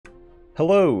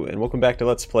Hello, and welcome back to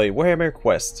Let's Play Warhammer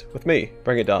Quest with me,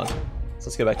 Bring It On. So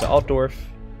let's go back to Altdorf,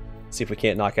 see if we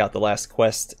can't knock out the last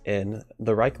quest in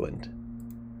the Reichland.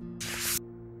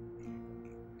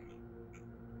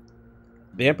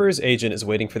 The Emperor's agent is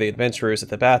waiting for the adventurers at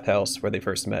the bathhouse where they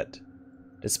first met.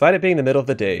 Despite it being the middle of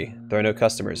the day, there are no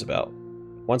customers about.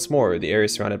 Once more, the area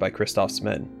is surrounded by Kristoff's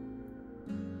men.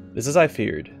 This is as I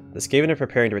feared. The Skaven are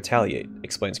preparing to retaliate,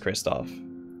 explains Kristoff.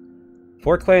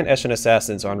 4 Clan Eschen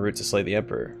assassins are en route to slay the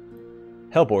Emperor.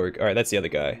 Helborg, alright, that's the other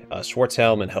guy,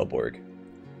 Schwarzhelm and Helborg,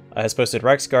 has posted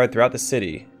Reichsguard throughout the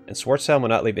city, and Schwarzhelm will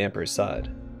not leave the Emperor's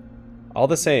side. All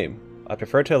the same, I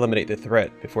prefer to eliminate the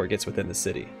threat before it gets within the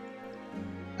city.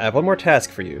 I have one more task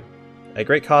for you. At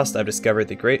great cost, I've discovered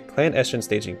the great Clan Eschen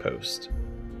staging post.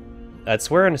 I'd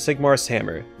swear on Sigmar's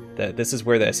hammer that this is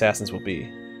where the assassins will be.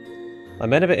 My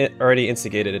men have already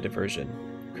instigated a diversion,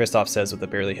 Kristoff says with a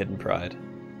barely hidden pride.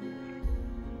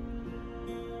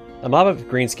 A mob of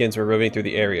greenskins were roving through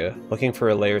the area, looking for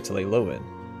a lair to lay low in.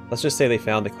 Let's just say they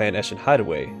found the Clan Eschen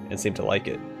hideaway and seemed to like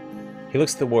it. He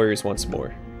looks at the warriors once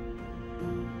more.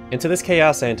 Into this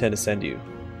chaos I intend to send you.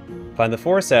 Find the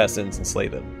 4 assassins and slay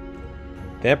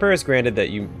them. The Emperor has granted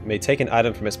that you may take an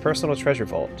item from his personal treasure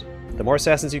vault. The more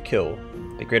assassins you kill,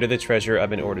 the greater the treasure I've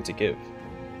been ordered to give.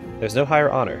 There's no higher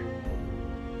honor.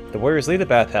 The warriors leave the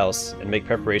bathhouse and make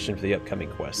preparation for the upcoming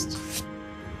quest.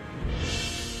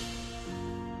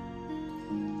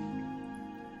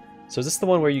 So is this the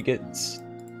one where you get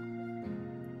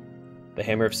the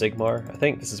Hammer of Sigmar? I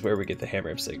think this is where we get the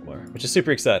Hammer of Sigmar, which is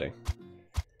super exciting.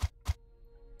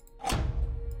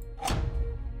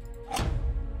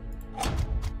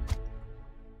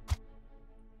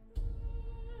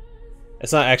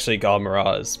 It's not actually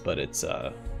Galmaraz, but it's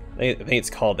I think it's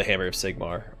called the Hammer of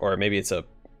Sigmar, or maybe it's a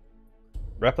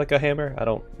replica hammer? I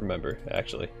don't remember,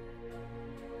 actually.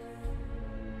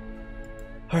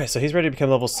 Alright, so he's ready to become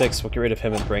level 6. We'll get rid of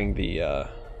him and bring the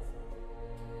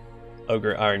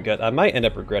Ogre Iron Gut. I might end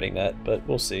up regretting that, but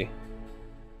we'll see.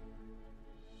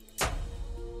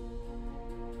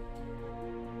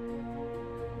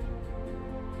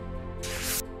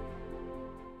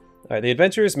 Alright, the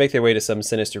adventurers make their way to some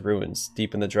sinister ruins,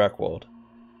 deep in the Drakwold.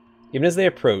 Even as they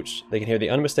approach, they can hear the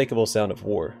unmistakable sound of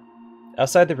war.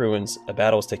 Outside the ruins, a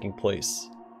battle is taking place.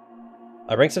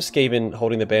 Ranks of Skaven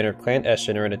holding the banner of Clan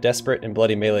Eschen are in a desperate and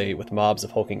bloody melee with mobs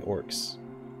of hulking Orcs.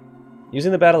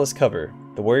 Using the battle as cover,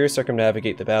 the warriors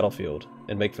circumnavigate the battlefield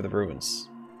and make for the ruins.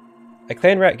 A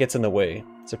clan rat gets in the way,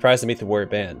 surprised to meet the warrior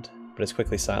band, but is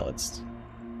quickly silenced.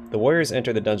 The warriors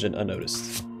enter the dungeon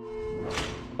unnoticed.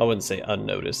 I wouldn't say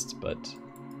unnoticed, but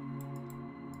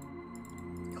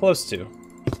close to.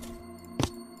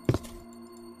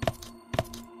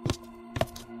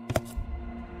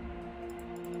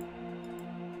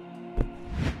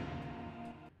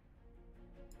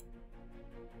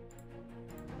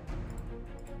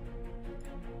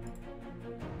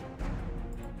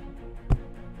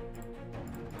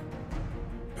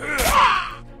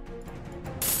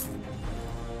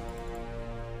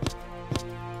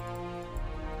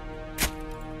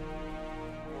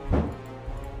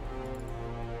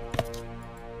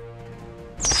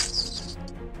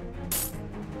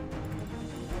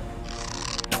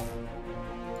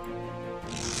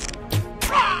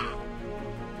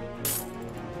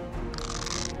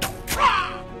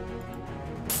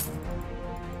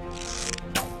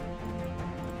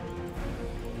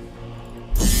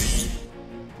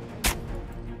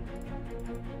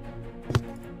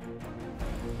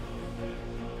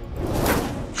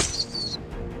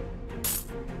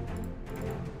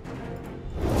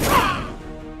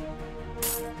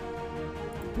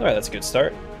 Alright, that's a good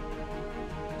start.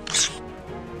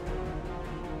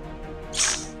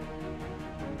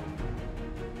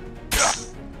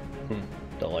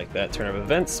 Don't like that turn of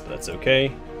events, but that's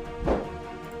okay.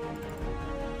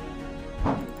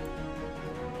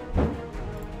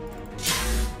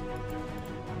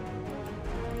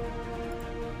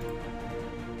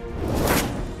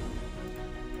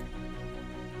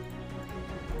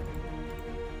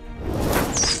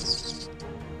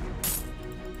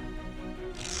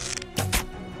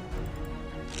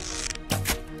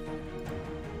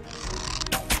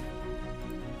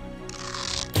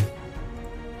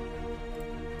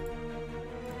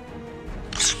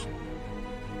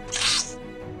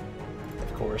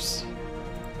 Course.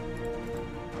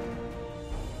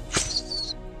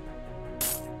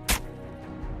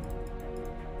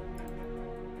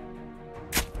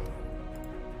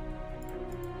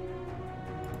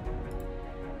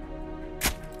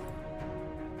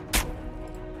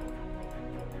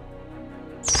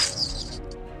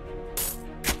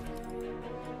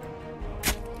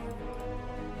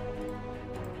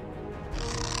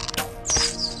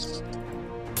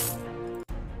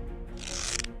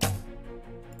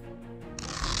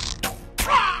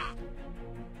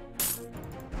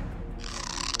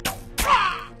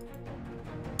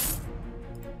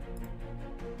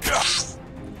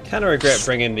 kind of regret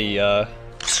bringing the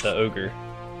ogre.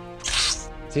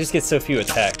 He just gets so few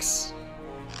attacks.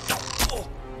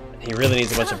 He really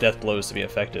needs a bunch of death blows to be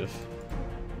effective.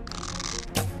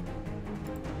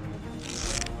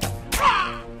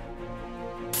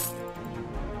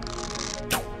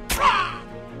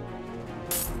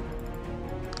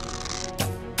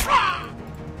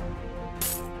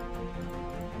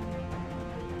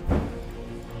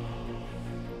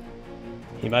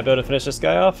 He might be able to finish this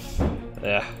guy off.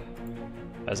 Yeah,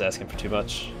 I was asking for too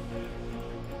much.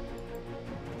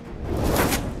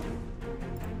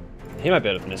 He might be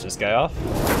able to finish this guy off.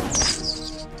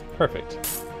 Perfect.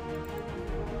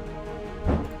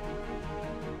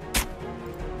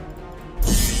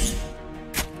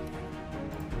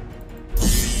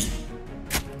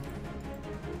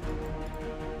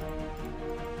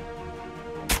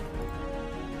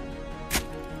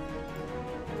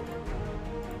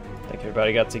 I think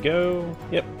everybody got to go.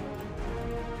 Yep.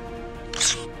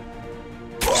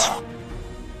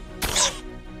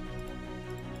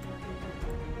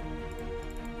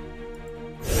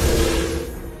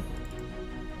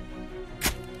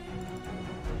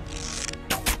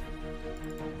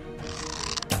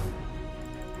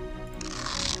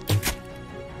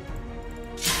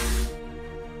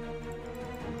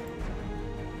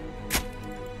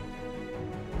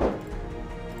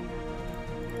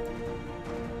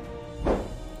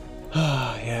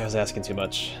 Yeah, I was asking too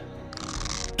much.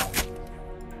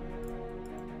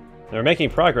 They're making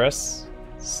progress,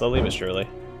 slowly but surely.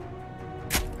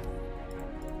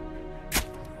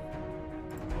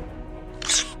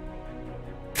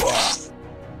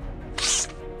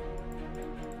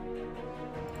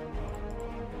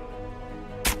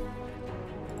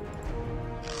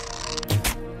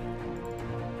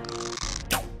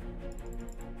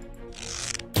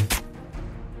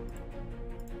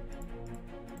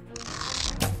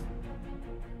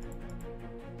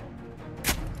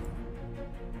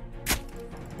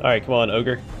 Alright, come on,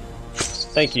 ogre.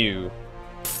 Thank you.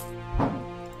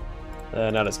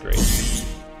 Not as great.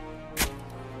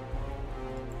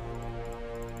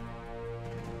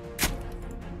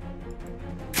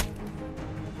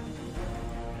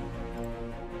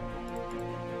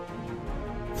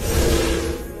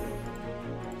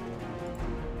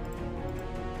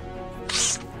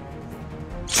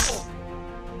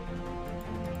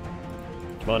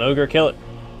 Come on, ogre, kill it.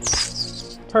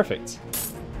 Perfect.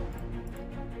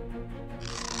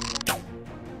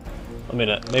 I mean,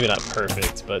 maybe not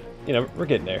perfect, but, you know, we're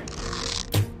getting there.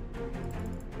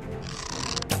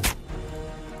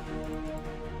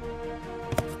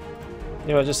 You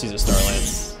know what, just use a Star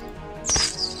Lance.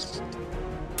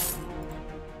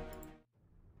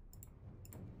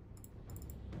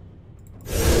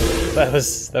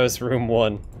 That was room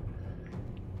 1.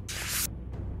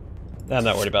 I'm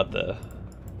not worried about the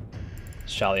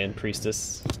Shalian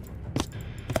Priestess.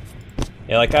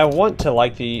 Yeah, like, I want to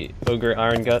like the Ogre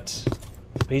Iron Gut,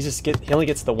 but he only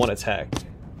gets the 1 attack.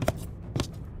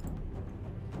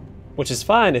 Which is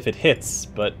fine if it hits,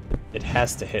 but it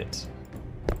has to hit.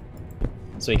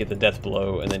 So you get the death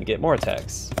blow and then get more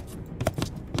attacks.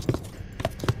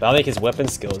 But I think his weapon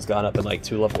skill has gone up in like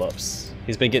 2 level ups.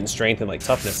 He's been getting strength and like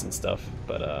toughness and stuff,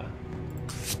 but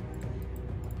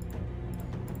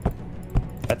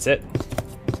that's it.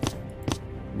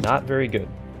 Not very good.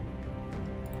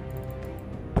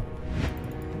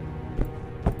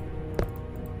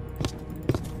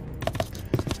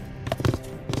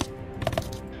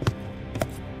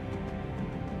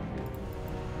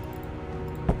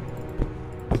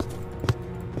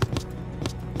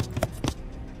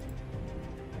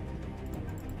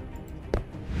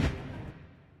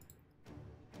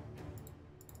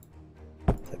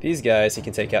 These guys he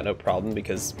can take out no problem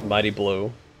because Mighty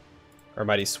Blow, or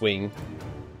Mighty Swing,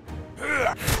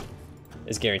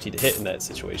 is guaranteed to hit in that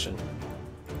situation.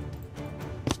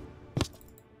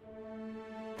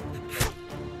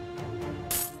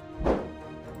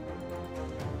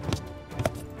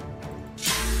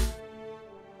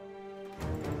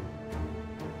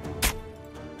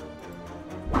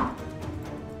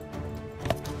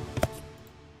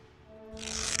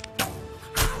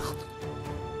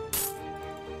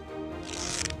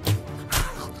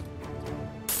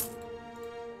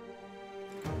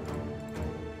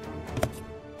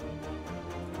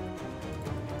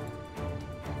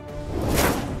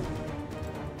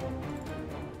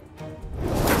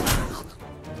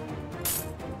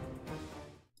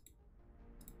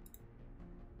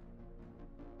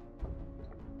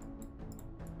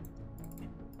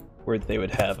 Where they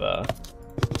would have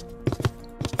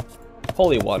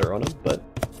holy water on them, but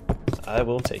I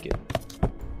will take it.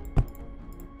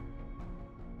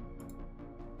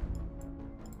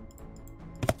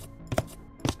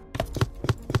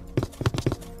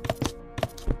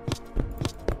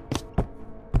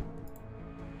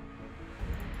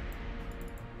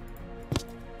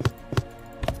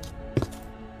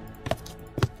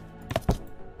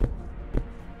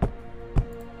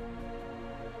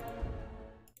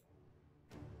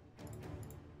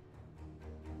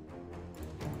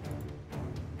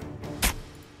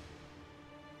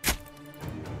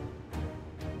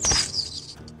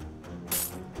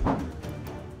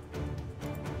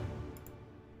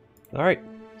 Alright,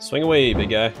 swing away, big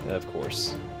guy. Of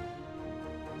course.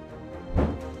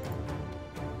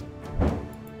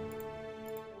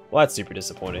 Well, that's super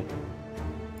disappointing.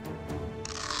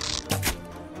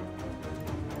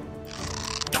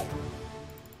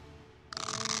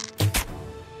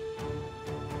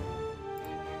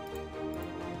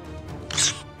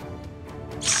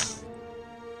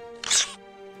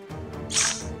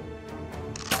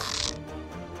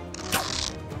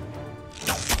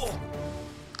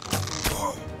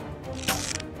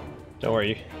 Don't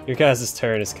worry, your guys'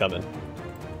 turn is coming.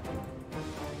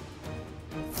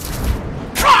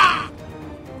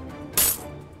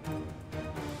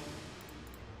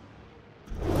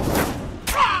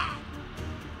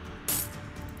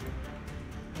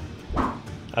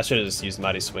 I should have just used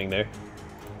Mighty Swing there.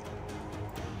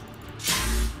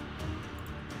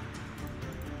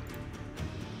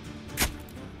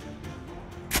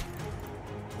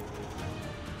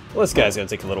 Well, this guy's gonna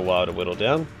take a little while to whittle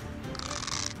down.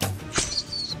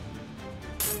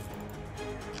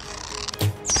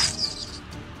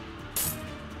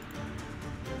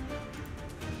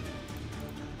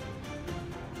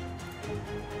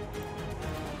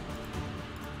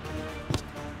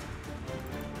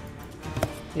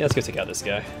 Yeah, let's go take out this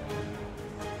guy.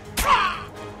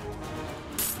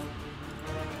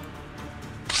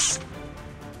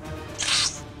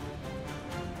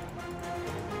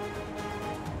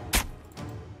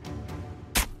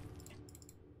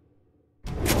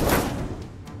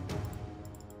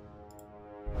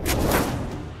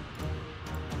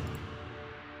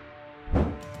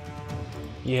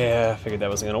 Yeah, I figured that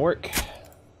wasn't gonna work.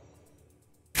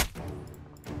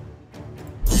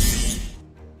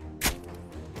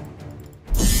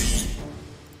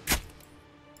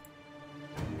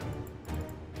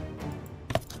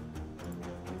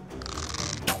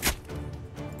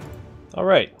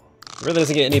 Alright, really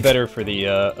doesn't get any better for the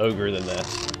ogre than that.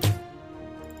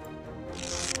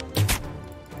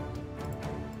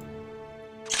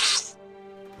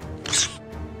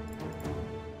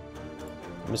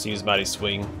 I'm just gonna use Mighty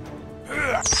Swing. Go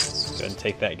ahead and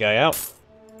take that guy out.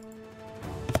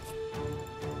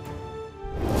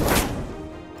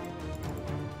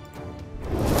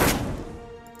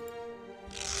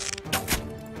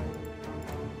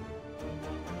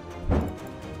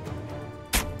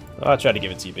 Oh, I tried to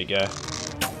give it to you, big guy.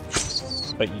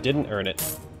 But you didn't earn it.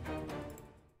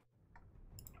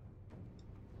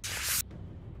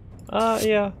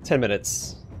 Yeah, 10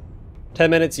 minutes. 10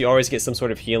 minutes, you always get some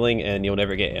sort of healing, and you'll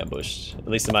never get ambushed. At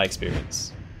least in my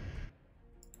experience.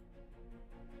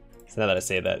 So now that I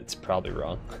say that, it's probably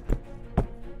wrong.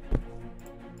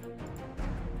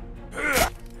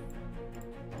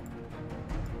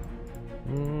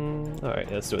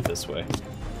 Alright, let's do it this way.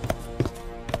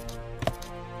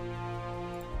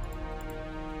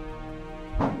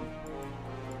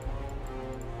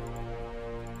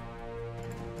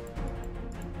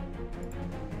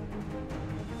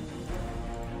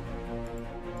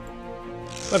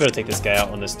 I'm gonna take this guy out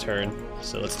on this turn,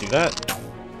 so let's do that.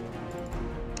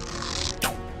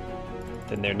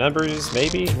 Then their numbers,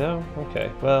 maybe? No? Okay,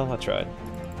 well, I tried.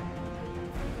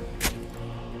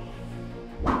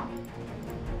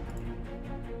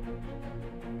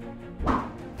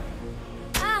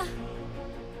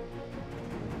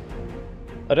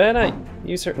 Oh, did I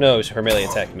use her? No, her melee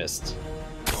attack missed.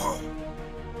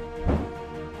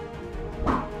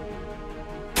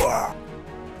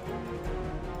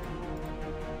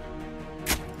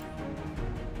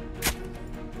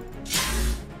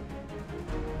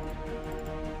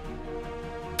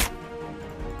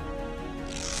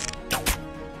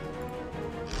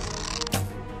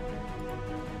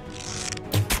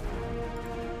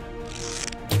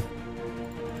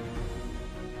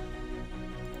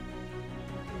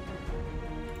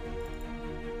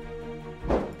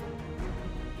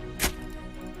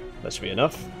 That should be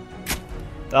enough.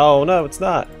 Oh no, it's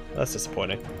not. That's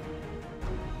disappointing.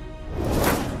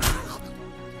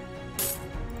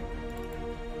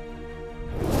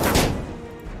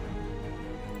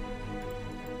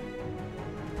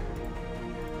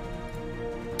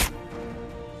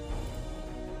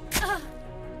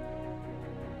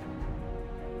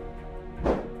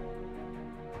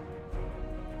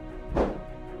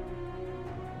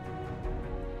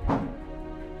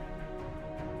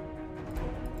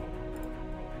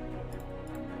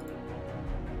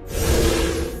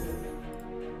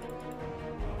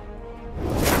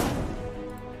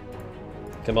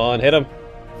 Come on, hit him.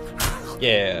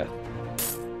 Yeah.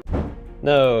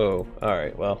 No.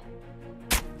 Alright, well.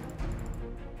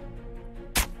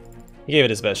 He gave it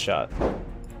his best shot.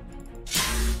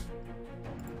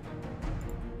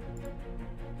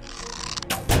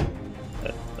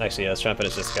 Actually, let's try and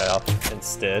finish this guy off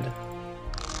instead.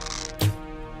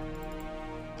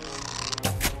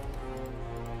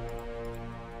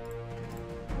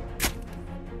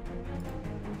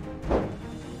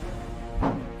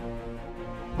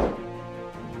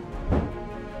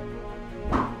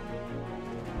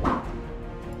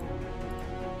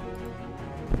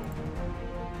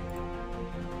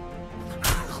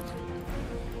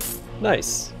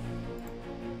 Nice.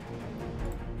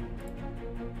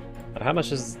 How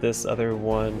much is this other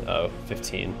one? Oh,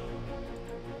 15.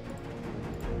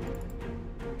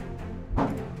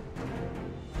 I'm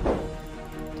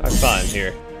fine,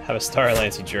 here. Have a Star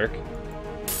Lance, you jerk.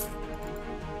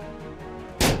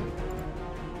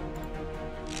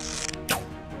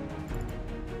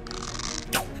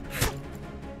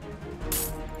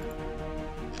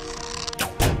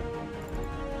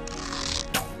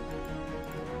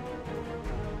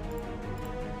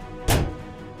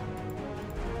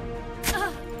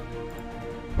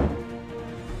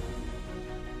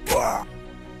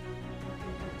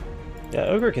 Yeah,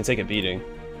 Ogre can take a beating.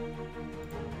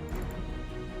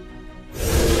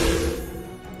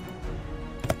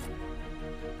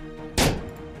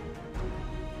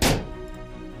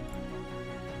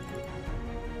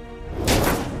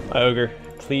 My Ogre,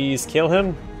 please kill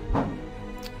him.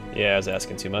 Yeah, I was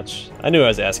asking too much. I knew I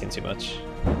was asking too much.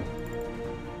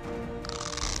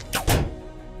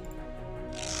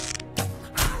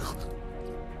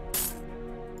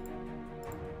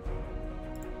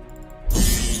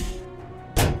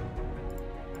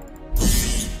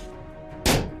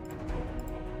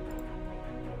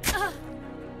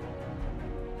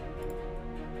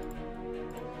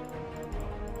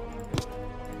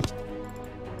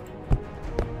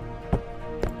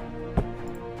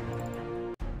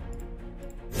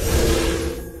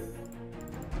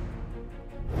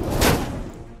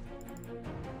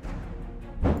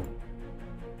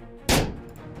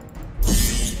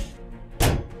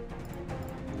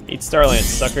 Eat Starlance,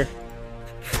 sucker.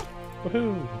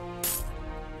 Woohoo!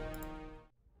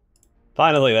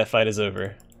 Finally, that fight is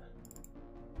over.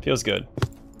 Feels good.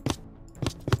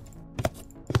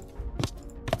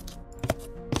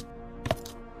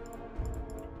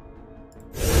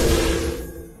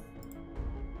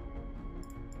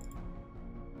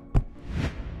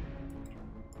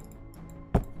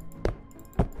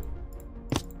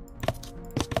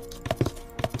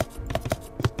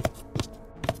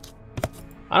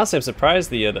 Honestly, I'm surprised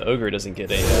the Ogre doesn't get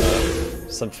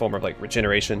a some form of like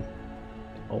regeneration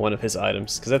on one of his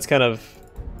items, because that's kind of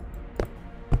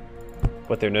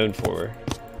what they're known for.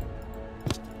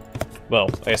 Well,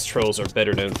 I guess trolls are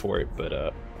better known for it,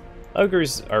 but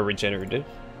ogres are regenerative.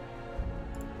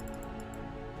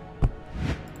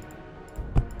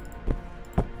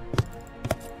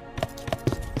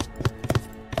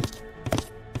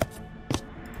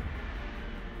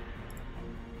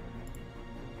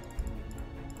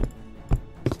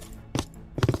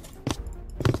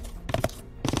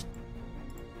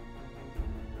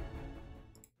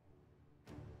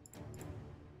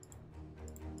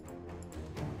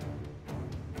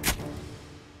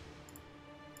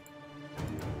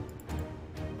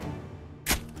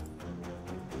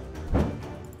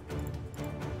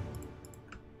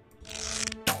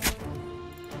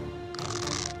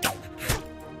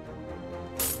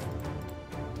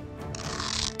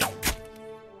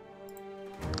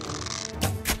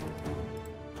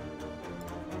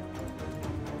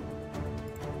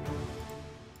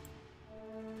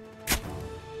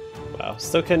 Wow,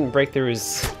 still couldn't break through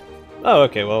his... Oh,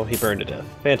 okay, well, he burned to death.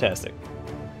 Fantastic.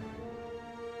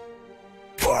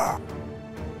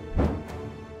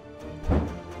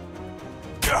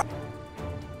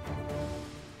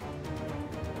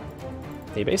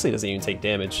 He basically doesn't even take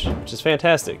damage, which is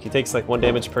fantastic. He takes like 1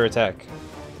 damage per attack,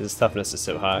 because his toughness is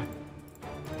so high.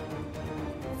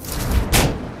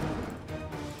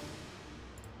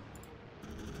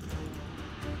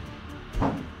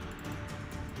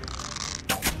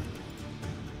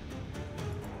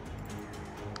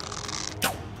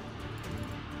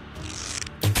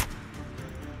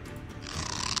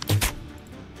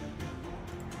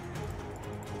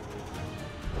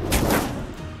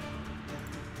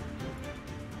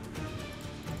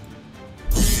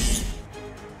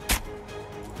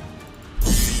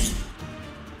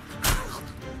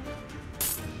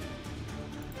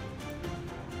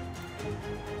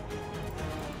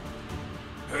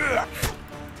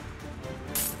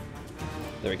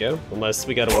 There we go. One less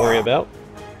we gotta worry about.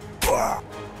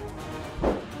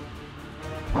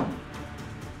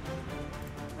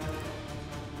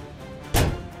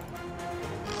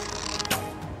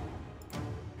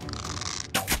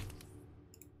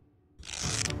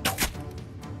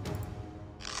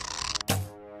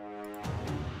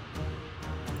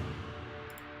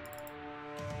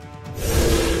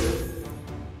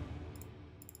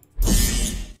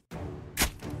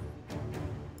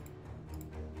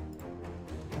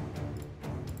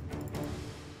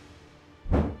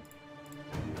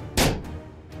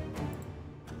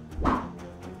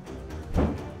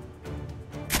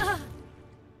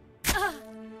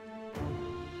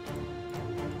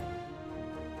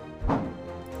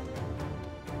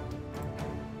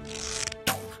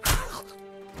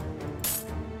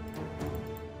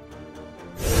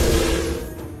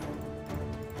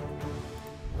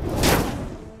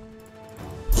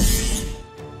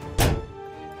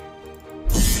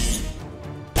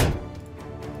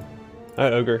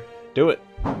 Alright, Ogre. Do it.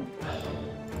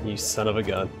 You son of a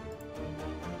gun.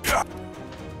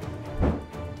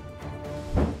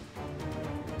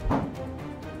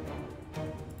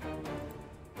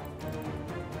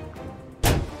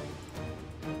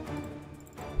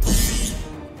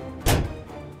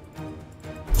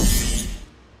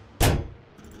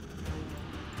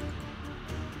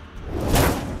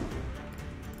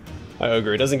 Alright,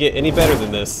 Ogre. It doesn't get any better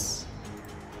than this.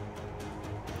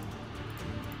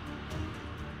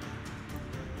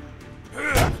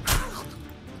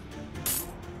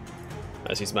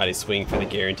 Let's use Mighty Swing for the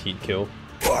guaranteed kill.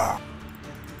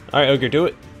 Alright, Ogre, do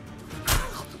it.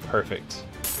 Perfect.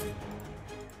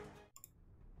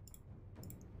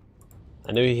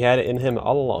 I knew he had it in him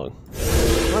all along.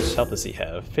 How much health does he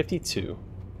have? 52.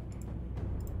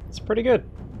 It's pretty good.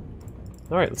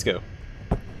 Alright, let's go.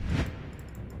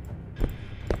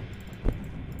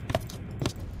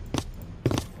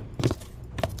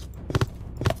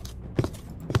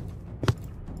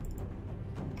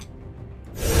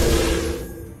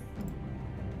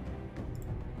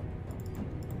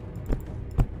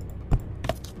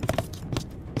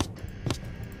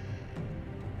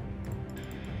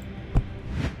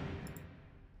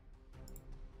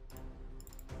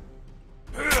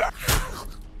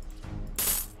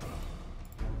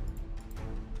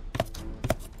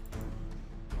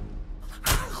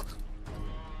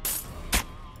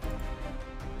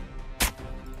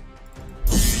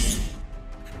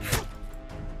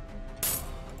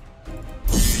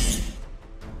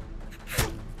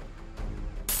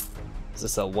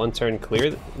 Is this a one-turn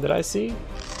clear that I see?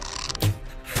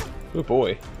 Oh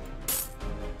boy.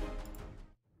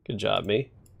 Good job,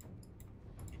 me.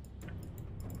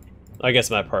 I guess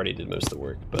my party did most of the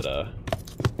work, but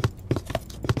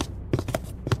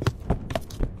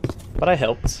I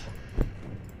helped.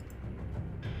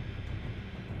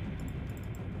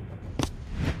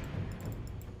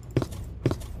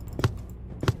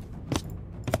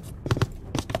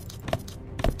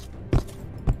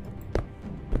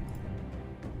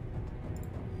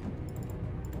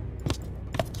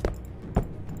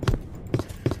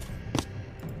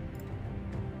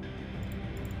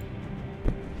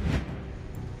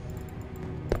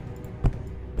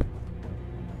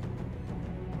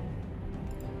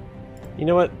 You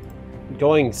know what?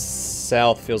 Going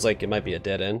south feels like it might be a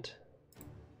dead end.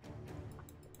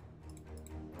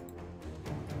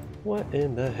 What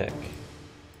in the heck?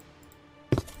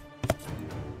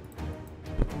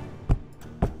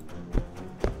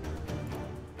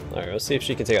 Alright, let's see if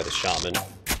she can take out the shaman.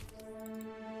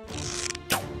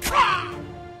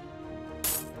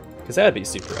 Because that'd be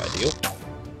super ideal.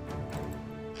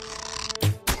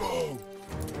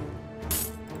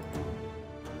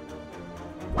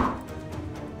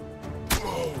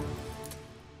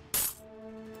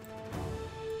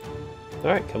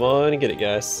 Alright, come on and get it,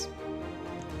 guys.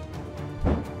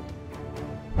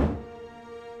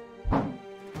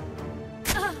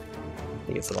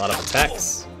 He gets a lot of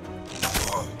attacks.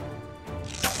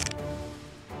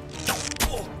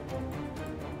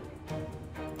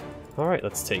 Alright,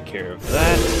 let's take care of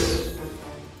that.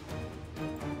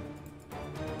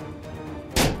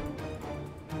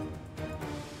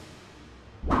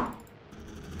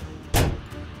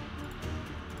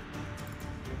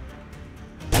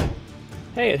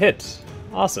 Hey, it hit!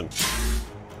 Awesome.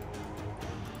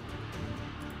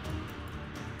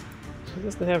 She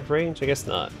doesn't have range? I guess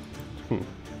not.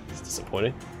 It's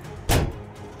disappointing.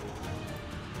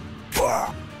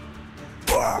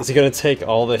 Is he gonna take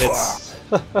all the hits?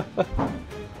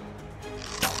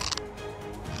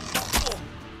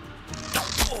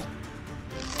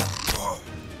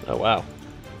 Oh wow.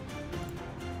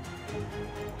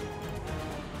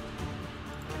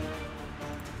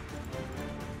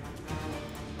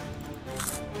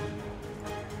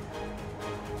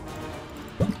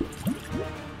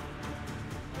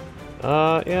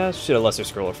 Yeah, shoot a lesser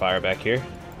scroll of fire back here.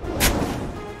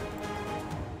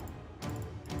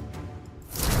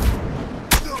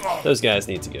 Those guys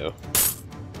need to go.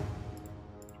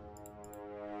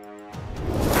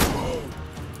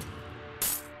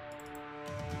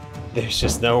 There's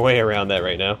just no way around that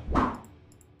right now.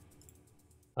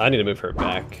 I need to move her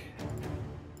back.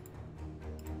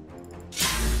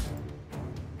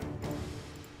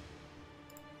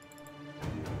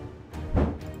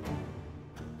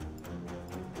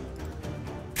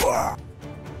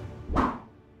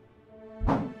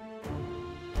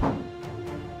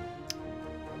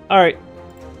 Alright.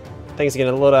 Things are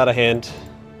getting a little out of hand.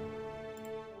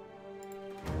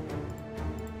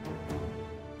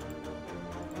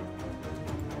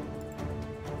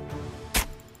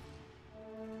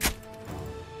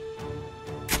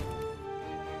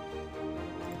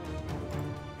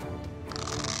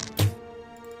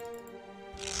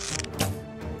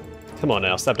 Come on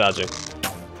now, stop dodging.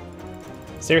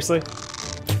 Seriously?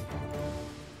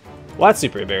 Well, that's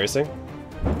super embarrassing.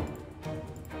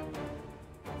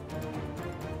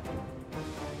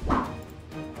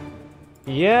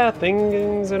 Yeah,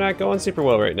 things are not going super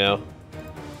well right now.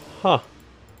 Huh.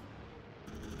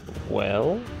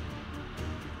 Well...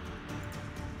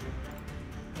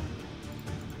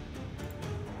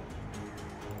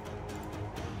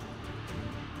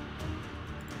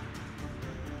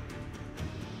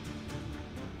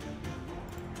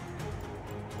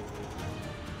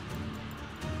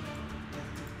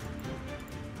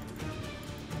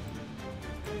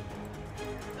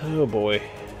 Oh boy.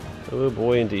 Oh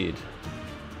boy indeed.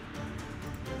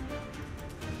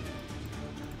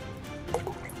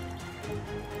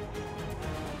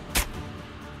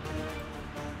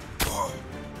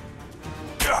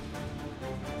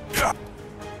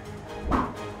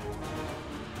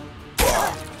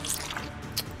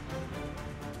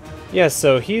 Yeah,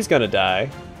 so he's gonna die.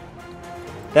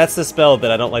 That's the spell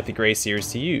that I don't like the Grey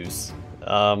Seers to use.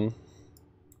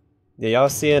 Yeah, y'all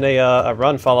seeing a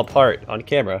run fall apart on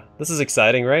camera. This is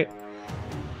exciting, right?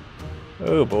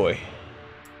 Oh boy.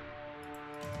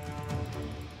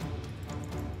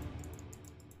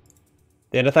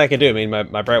 Yeah, nothing I can do. I mean,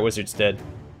 my Bright Wizard's dead.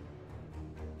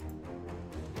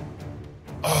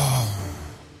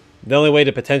 The only way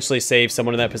to potentially save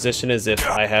someone in that position is if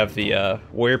I have the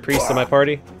Warrior Priest in my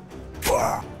party.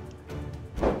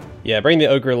 Yeah, bringing the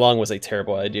Ogre along was a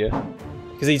terrible idea.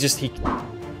 Because he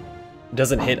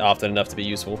doesn't hit often enough to be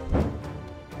useful.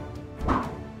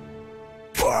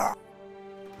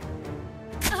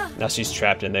 Now she's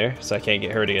trapped in there, so I can't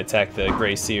get her to attack the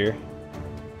Grey Seer.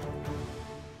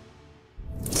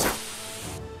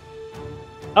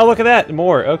 Oh, look at that!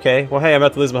 More! Okay. Well, hey, I'm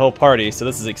about to lose my whole party, so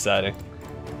this is exciting.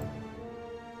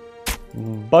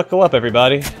 Buckle up,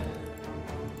 everybody.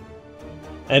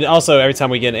 And also, every time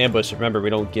we get an ambush, remember, we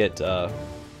don't get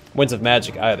Winds of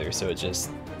Magic either, so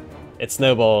it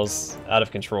snowballs out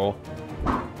of control.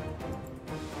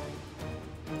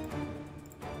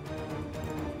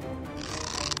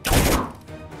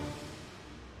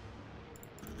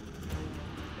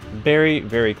 Very,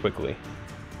 very quickly.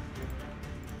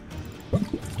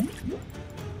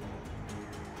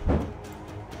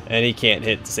 And he can't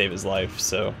hit to save his life,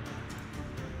 so...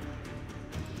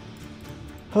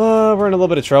 we're in a little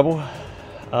bit of trouble.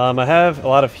 I have a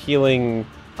lot of healing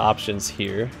options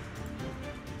here.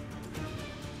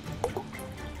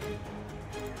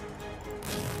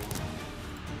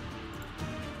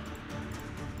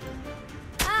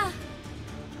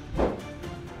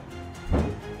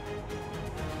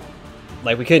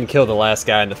 Like, we couldn't kill the last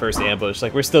guy in the first ambush.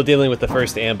 Like, we're still dealing with the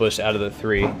first ambush out of the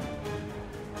 3.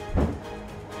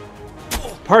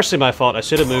 Partially my fault. I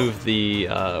should have moved the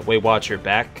Way Watcher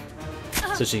back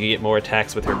so she could get more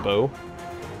attacks with her bow.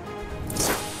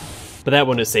 But that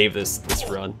wouldn't have saved this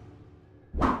run.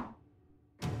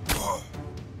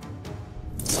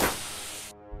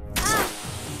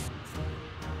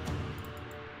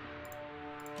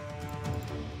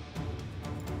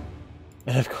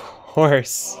 And of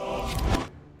course...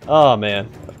 Oh man,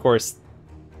 of course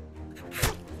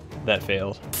that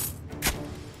failed.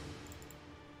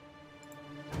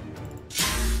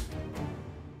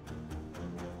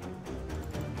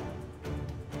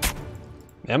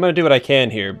 I'm gonna do what I can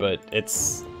here, but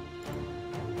it's...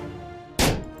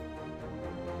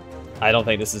 I don't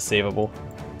think this is savable.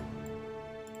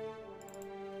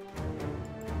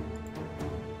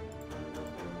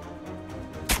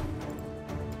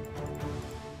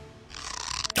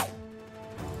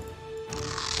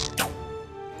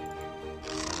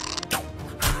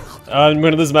 I'm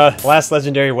gonna lose my last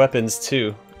legendary weapons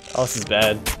too. Oh, this is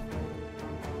bad.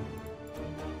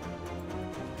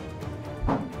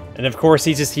 And of course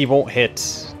he won't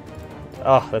hit.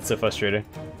 Oh, that's so frustrating.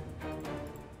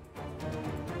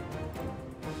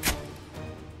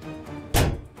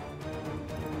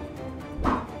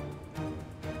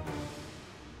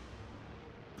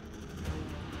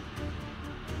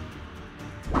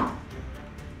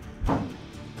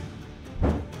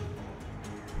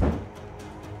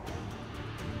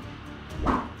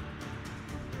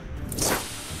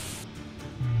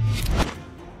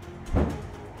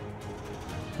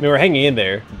 I mean, we're hanging in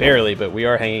there. Barely, but we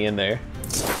are hanging in there.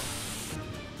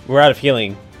 We're out of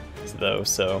healing, though,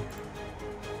 so...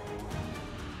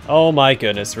 Oh my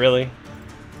goodness, really?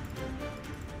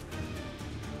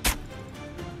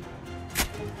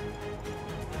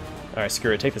 Alright,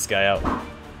 screw it. Take this guy out.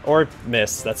 Or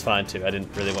miss. That's fine, too. I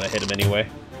didn't really want to hit him anyway.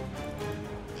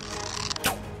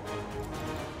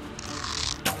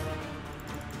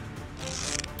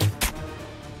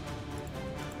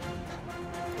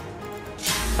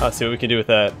 Let's see what we can do with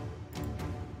that.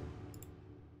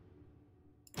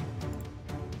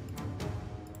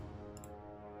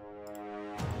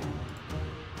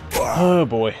 Oh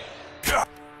boy.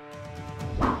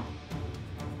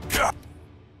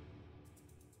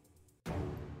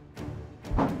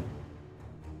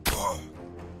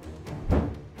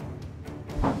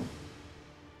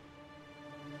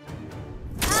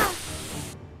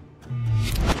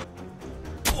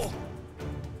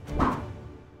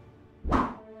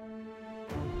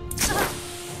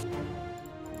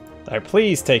 Alright,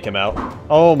 please take him out.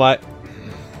 Oh my...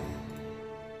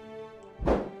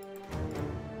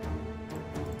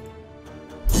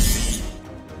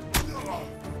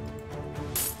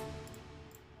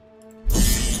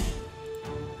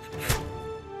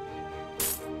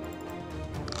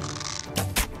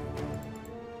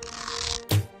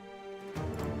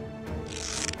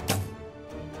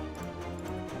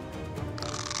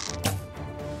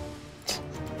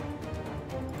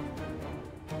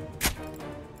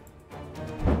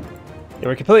 Yeah,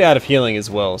 we're completely out of healing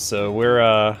as well, so we're,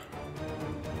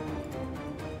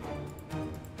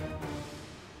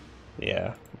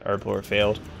 yeah, Herb Lore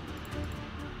failed.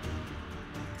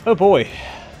 Oh boy.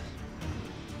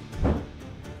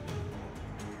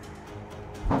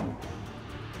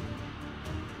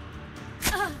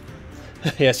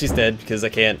 Yeah, she's dead, because I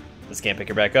just can't pick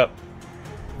her back up.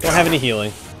 Don't have any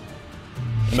healing.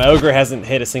 And my Ogre hasn't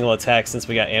hit a single attack since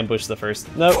we got ambushed the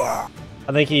first... Nope.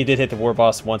 I think he did hit the war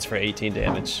boss once for 18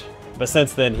 damage. But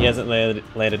since then, he hasn't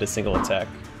landed a single attack.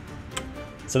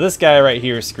 So this guy right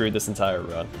here screwed this entire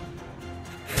run.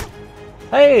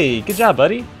 Hey, good job,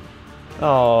 buddy.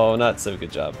 Oh, not so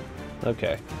good job.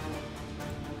 Okay.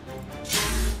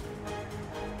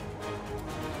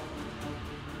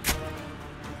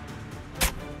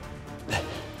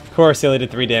 Of course, he only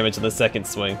did 3 damage in the second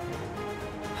swing.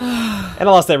 And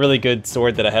I lost that really good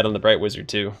sword that I had on the Bright Wizard,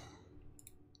 too.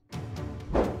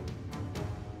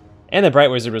 And the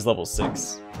Bright Wizard was level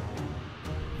 6.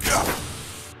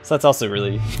 So that's also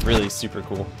really, really super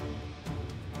cool.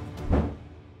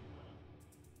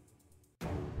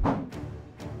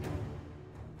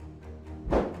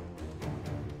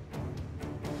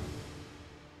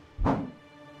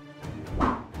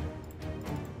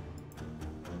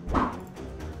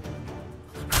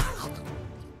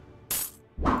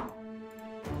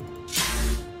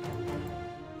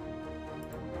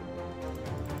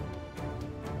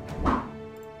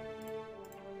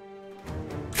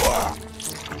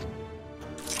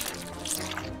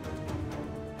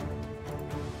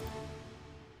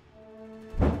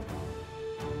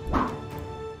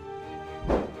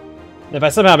 If I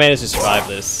somehow manage to survive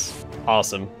this,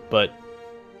 awesome, but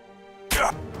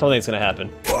don't think it's gonna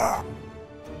happen.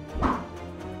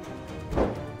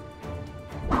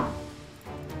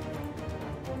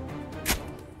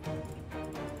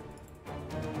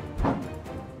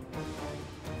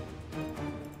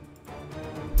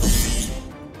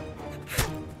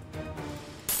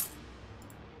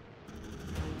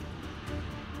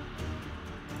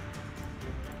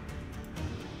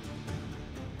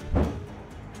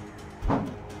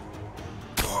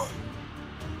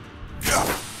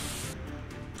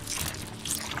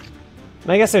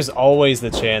 I guess there's always the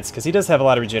chance, because he does have a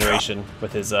lot of regeneration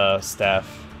with his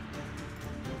staff.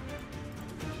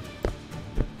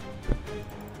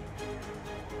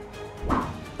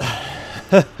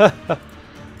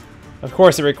 Of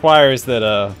course, it requires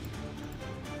that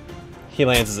he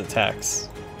lands his attacks.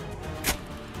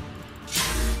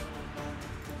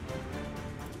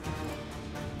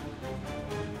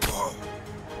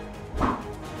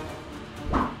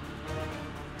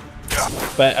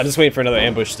 But I'm just waiting for another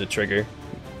ambush to trigger.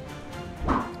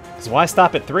 Because why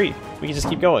stop at 3? We can just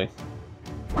keep going.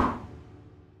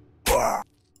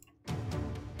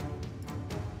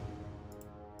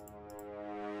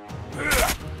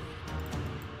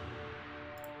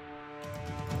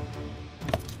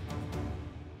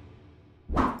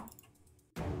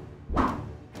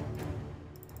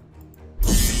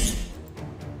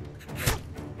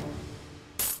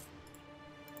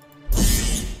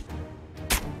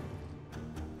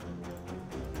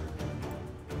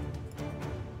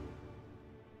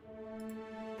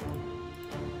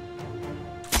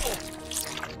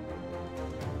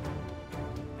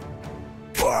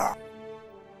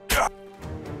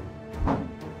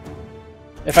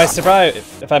 If I survive,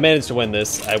 if I manage to win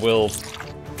this, I will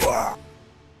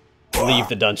leave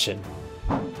the dungeon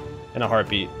in a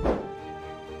heartbeat.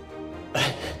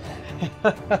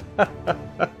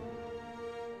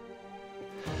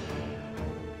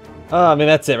 I mean,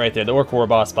 that's it right there. The Orc War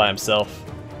boss by himself.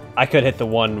 I could hit the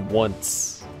one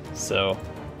once, so...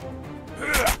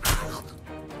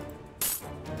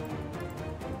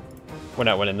 We're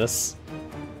not winning this.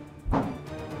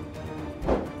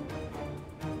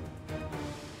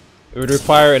 It would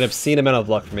require an obscene amount of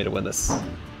luck for me to win this.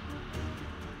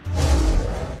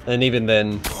 And even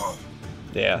then,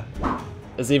 yeah.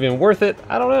 Is it even worth it?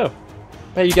 I don't know.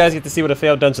 Hey, you guys get to see what a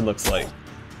failed dungeon looks like.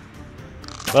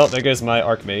 Well, there goes my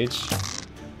Archmage.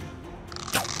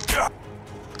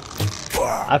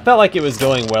 I felt like it was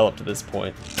going well up to this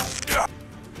point.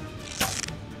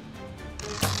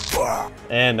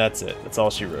 And that's it. That's all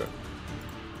she wrote.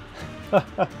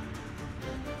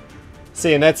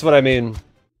 See, and that's what I mean.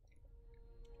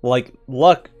 Like,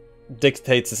 luck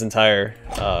dictates this entire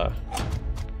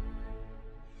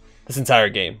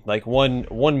game. Like,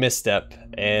 one misstep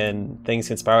and things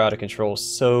can spiral out of control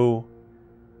so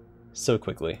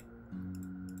quickly.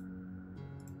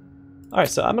 Alright,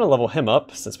 so I'm gonna level him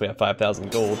up since we have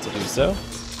 5,000 gold to do so.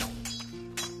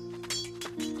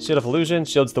 Shield of Illusion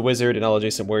shields the wizard and all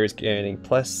adjacent warriors, gaining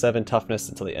 +7 toughness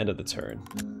until the end of the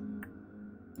turn.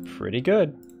 Pretty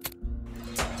good.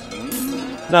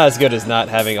 Not as good as not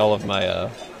having all of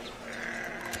my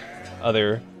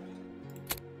other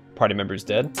party members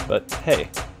dead, but hey,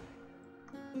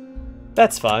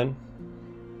 that's fine.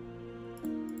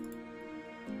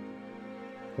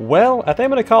 Well, I think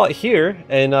I'm gonna call it here,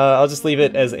 and I'll just leave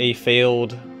it as a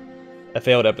failed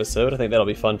episode. I think that'll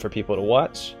be fun for people to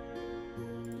watch.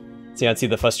 So you can see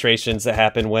the frustrations that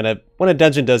happen when a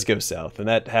dungeon does go south, and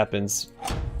that happens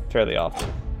fairly often.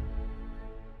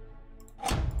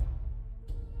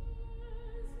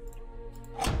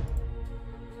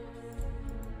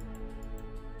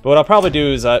 But what I'll probably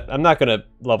do is I'm not going to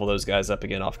level those guys up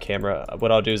again off camera.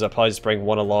 What I'll do is I'll probably just bring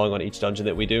one along on each dungeon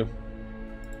that we do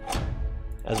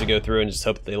as we go through, and just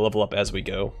hope that they level up as we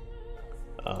go.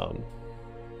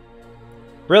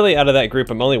 Really, out of that group,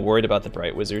 I'm only worried about the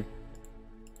Bright Wizard.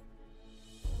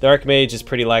 The Archmage is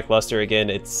pretty lackluster. Again,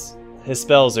 his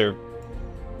spells are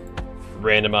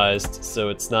randomized, so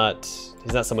he's not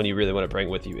someone you really want to bring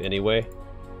with you anyway.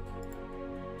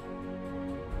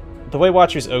 The Way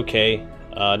Watcher's okay.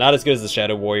 Not as good as the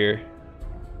Shadow Warrior.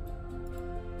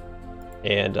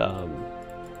 And,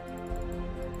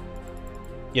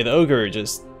 yeah, the Ogre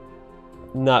just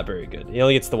not very good. He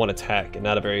only gets the one attack and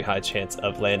not a very high chance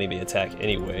of landing the attack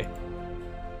anyway.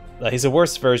 He's a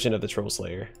worse version of the Troll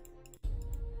Slayer.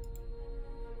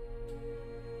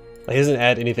 He doesn't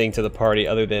add anything to the party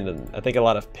other than, I think, a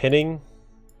lot of pinning.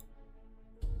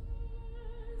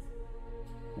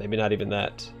 Maybe not even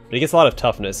that. But he gets a lot of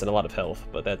toughness and a lot of health,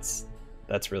 but that's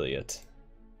really it.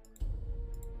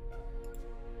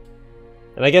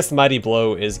 And I guess the Mighty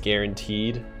Blow is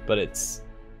guaranteed, but it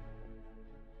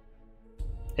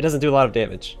doesn't do a lot of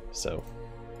damage, so.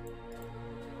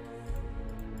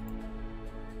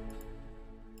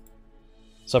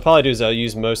 So I'll probably do is I'll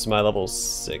use most of my level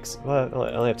 6. Well,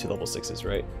 I only have 2 level 6s,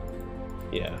 right?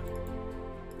 Yeah.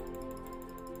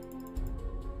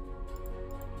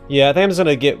 Yeah, I think I'm just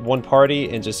gonna get one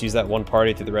party and just use that one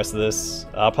party through the rest of this.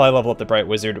 I'll probably level up the Bright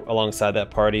Wizard alongside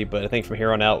that party, but I think from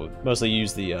here on out, we'll mostly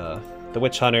use the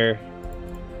Witch Hunter,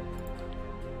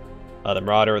 the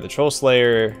Marauder, the Troll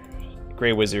Slayer,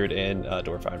 Grey Wizard, and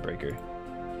Dwarf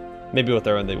Ironbreaker. Maybe we'll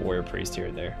throw in the Warrior Priest here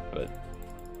and there, but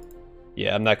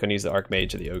yeah, I'm not going to use the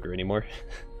Archmage or the Ogre anymore.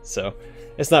 So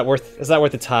it's not worth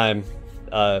the time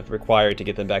required to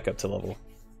get them back up to level,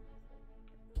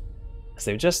 because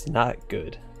they're just not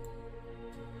good.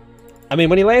 I mean,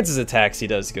 when he lands his attacks, he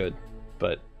does good,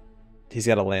 but he's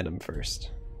got to land them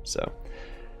first. So,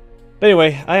 but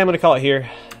anyway, I am going to call it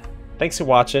here. Thanks for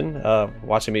watching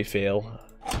me fail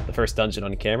the first dungeon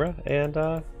on camera, and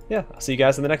yeah, I'll see you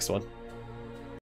guys in the next one.